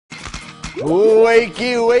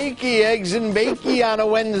Wakey, wakey, eggs and bakey on a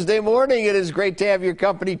Wednesday morning. It is great to have your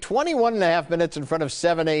company. 21 and a half minutes in front of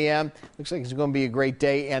 7 a.m. Looks like it's going to be a great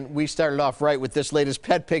day. And we started off right with this latest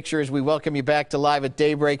pet picture as we welcome you back to Live at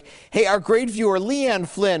Daybreak. Hey, our great viewer, Leanne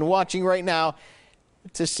Flynn, watching right now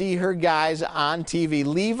to see her guys on TV.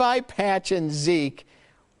 Levi, Patch, and Zeke.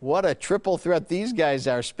 What a triple threat these guys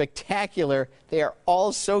are. Spectacular. They are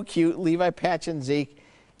all so cute. Levi, Patch, and Zeke.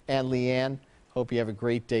 And Leanne, hope you have a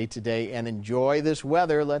great day today and enjoy this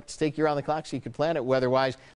weather. Let's take you around the clock so you can plan it weather-wise.